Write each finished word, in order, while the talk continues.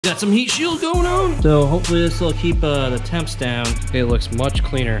Got some heat shield going on. So hopefully this will keep the temps down. It looks much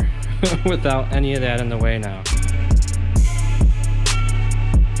cleaner without any of that in the way now.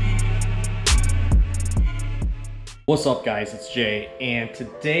 What's up guys, it's Jay, and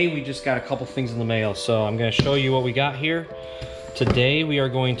today we just got a couple things in the mail. So I'm gonna show you what we got here. Today we are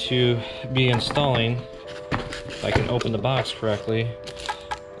going to be installing, if I can open the box correctly,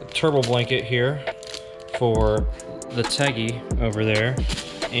 a turbo blanket here for the Teggy over there.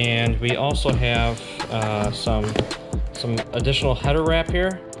 And we also have some additional header wrap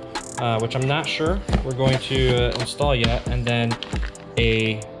here, which I'm not sure we're going to install yet, and then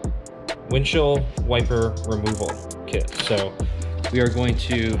a windshield wiper removal kit. So we are going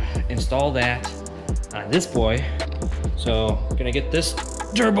to install that on this boy. So I'm gonna get this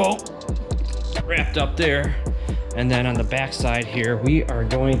turbo wrapped up there, and then on the back side here we are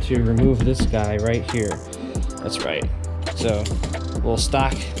going to remove this guy right here. That's right. So little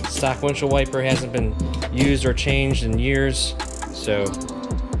stock windshield wiper hasn't been used or changed in years, so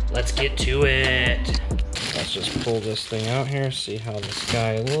let's get to it. Let's just pull this thing out here, see how this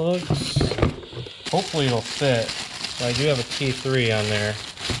guy looks. Hopefully it'll fit. So I do have a T3 on there.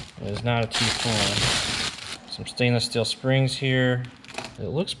 It is not a T4. Some stainless steel springs here. It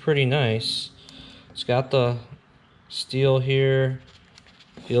looks pretty nice. It's got the steel here.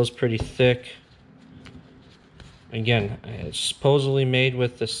 Feels pretty thick. Again, it's supposedly made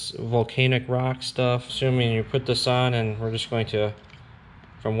with this volcanic rock stuff. Assuming you put this on, and we're just going to,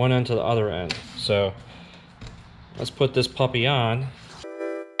 from one end to the other end. So let's put this puppy on.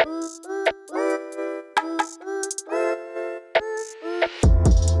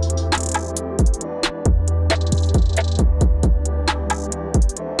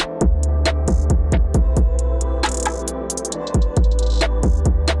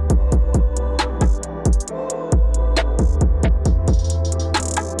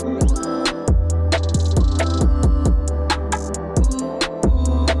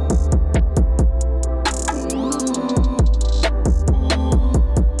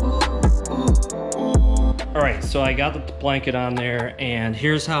 So I got the blanket on there, and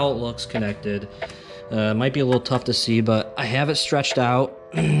here's how it looks connected. Might be a little tough to see, but I have it stretched out.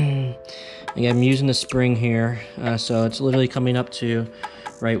 I'm using the spring here, so it's literally coming up to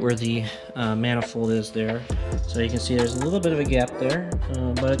right where the manifold is there. So you can see there's a little bit of a gap there,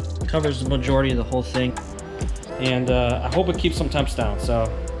 but it covers the majority of the whole thing. And I hope it keeps some temps down. So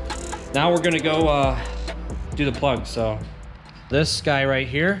now we're gonna go do the plug. So this guy right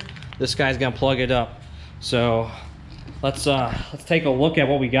here, this guy's gonna plug it up. So let's take a look at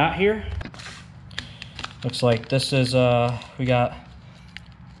what we got here. Looks like this is we got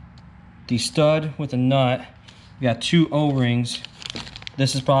the stud with a nut. We got two O-rings.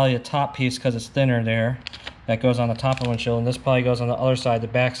 This is probably a top piece because it's thinner there. That goes on the top of the windshield, and this probably goes on the other side, the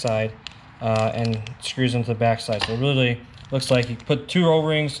back side, and screws into the back side. So it really looks like you put two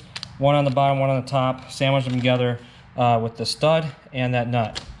O-rings, one on the bottom, one on the top, sandwich them together with the stud and that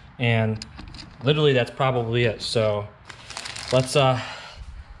nut. And literally that's probably it. So let's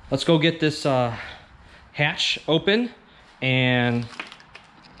go get this hatch open and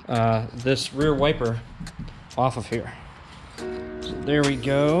this rear wiper off of here. So there we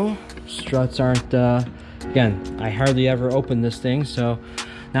go. Struts aren't again, I hardly ever open this thing, so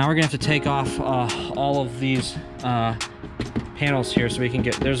now we're gonna have to take off all of these panels here so we can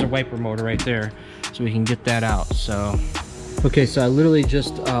get, there's a wiper motor right there, so we can get that out. So okay, so I literally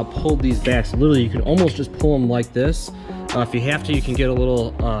just pulled these back. So literally, you can almost just pull them like this. If you have to, you can get a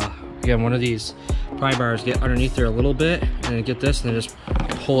little, again, one of these pry bars, get underneath there a little bit, and then get this, and then just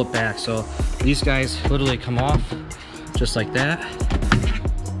pull it back. So these guys literally come off just like that.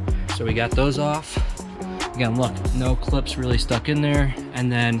 So we got those off. Again, look, no clips really stuck in there.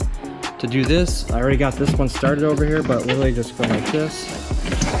 And then to do this, I already got this one started over here, but literally just go like this.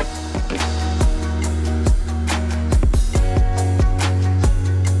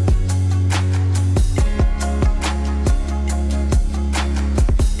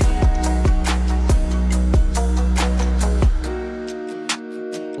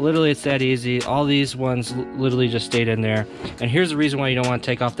 Literally, it's that easy. All these ones literally just stayed in there. And here's the reason why you don't want to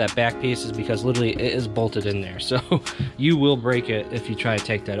take off that back piece, is because literally it is bolted in there. So you will break it if you try to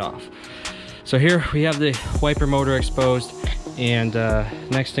take that off. So here we have the wiper motor exposed, and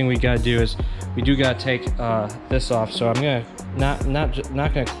next thing we got to do is we do got to take this off. So I'm gonna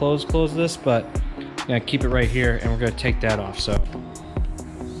not gonna close this, but I'm gonna keep it right here, and we're gonna take that off. So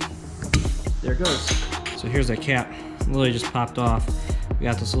there it goes. So here's that cap. Literally just popped off. We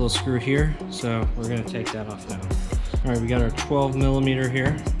got this little screw here, so we're gonna take that off now. All right, we got our 12 millimeter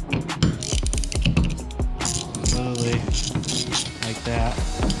here. Literally like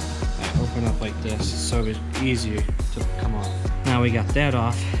that. open up like this, so it's easy to come off. Now we got that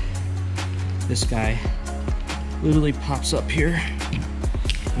off. This guy literally pops up here,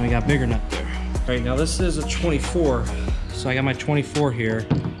 and we got bigger nut there. All right, now this is a 24, so I got my 24 here.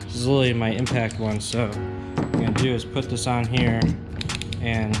 This is literally my impact one, so what I'm gonna do is put this on here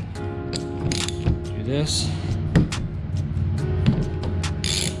and do this.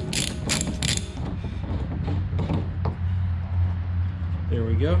 There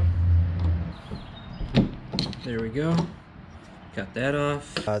we go. There we go. Got that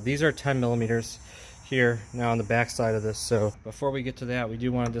off. These are 10 millimeters here now on the back side of this. So before we get to that, we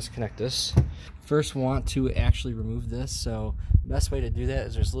do want to disconnect this. First, want to actually remove this. So the best way to do that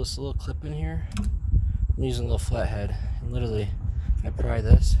is there's this little clip in here. I'm using a little flathead, and literally I pry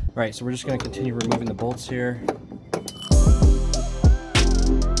this. All right, so we're just going to continue removing the bolts here.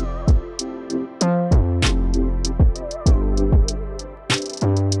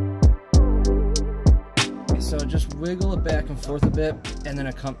 So just wiggle it back and forth a bit, and then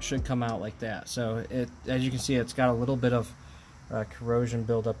it should come out like that. So it, as you can see, it's got a little bit of corrosion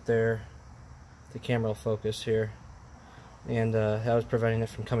buildup there. The camera will focus here, and that was preventing it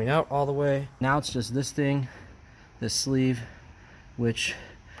from coming out all the way. Now it's just this thing, this sleeve, which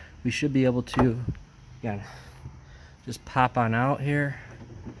we should be able to, again, just pop on out here.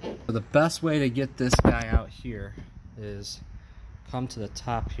 So the best way to get this guy out here is come to the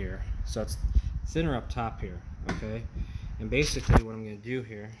top here. So it's thinner up top here, okay? And basically what I'm going to do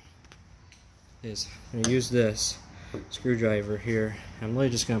here is I'm going to use this screwdriver here. I'm really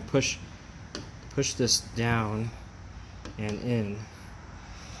just going to push this down and in.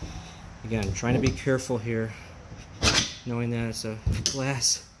 Again, trying to be careful here, knowing that it's a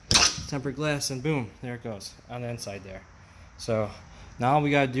glass, tempered glass, and boom, there it goes on the inside there. So now all we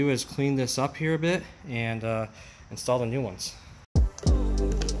got to do is clean this up here a bit and install the new ones.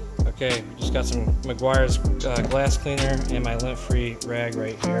 Okay, we just got some Meguiar's glass cleaner and my lint-free rag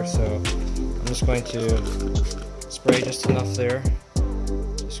right here. So I'm just going to spray just enough there.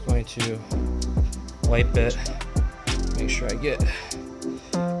 Just going to wipe it, make sure I get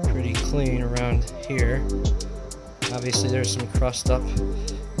pretty clean around here. Obviously there's some crust up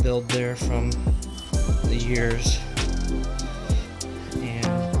build there from the years.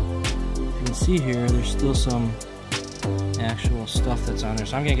 And you can see here there's still some actual stuff that's on there,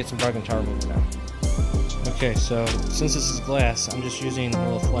 so I'm gonna get some bargain tar remover now. Okay, so since this is glass, I'm just using a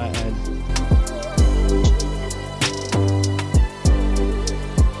little flathead.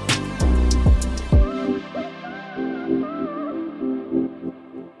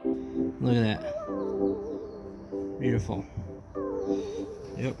 Look at that. Beautiful.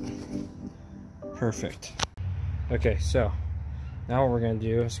 Yep. Perfect. Okay, so now what we're gonna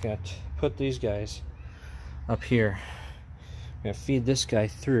do is gonna put these guys up here. I'm going to feed this guy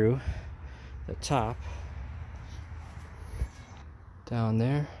through the top down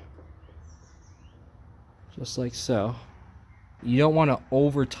there, just like so. You don't want to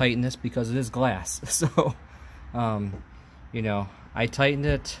over tighten this because it is glass. So you know, I tightened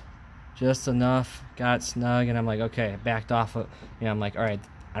it just enough, got it snug, and I'm like, okay, backed off of, you know, I'm like, all right,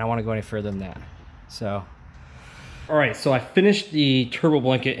 I don't want to go any further than that. So all right, so I finished the turbo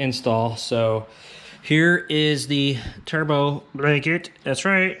blanket install. So here is the turbo blanket. That's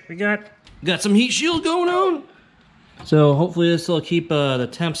right, we got some heat shield going on. So hopefully this will keep the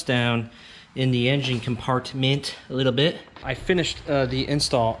temps down in the engine compartment a little bit. I finished the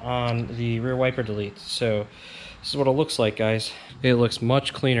install on the rear wiper delete. So this is what it looks like, guys. It looks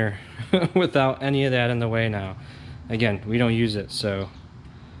much cleaner without any of that in the way now. Again, we don't use it, so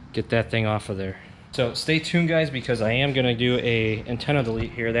get that thing off of there. So stay tuned, guys, because I am gonna do a antenna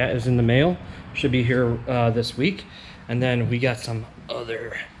delete here. That is in the mail, should be here this week. And then we got some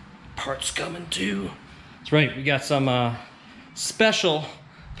other parts coming too. That's right, we got some special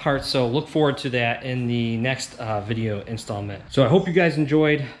parts, so look forward to that in the next video installment. So I hope you guys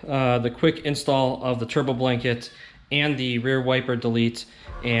enjoyed the quick install of the turbo blanket and the rear wiper delete.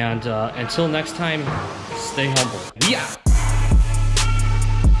 And until next time, stay humble. We out.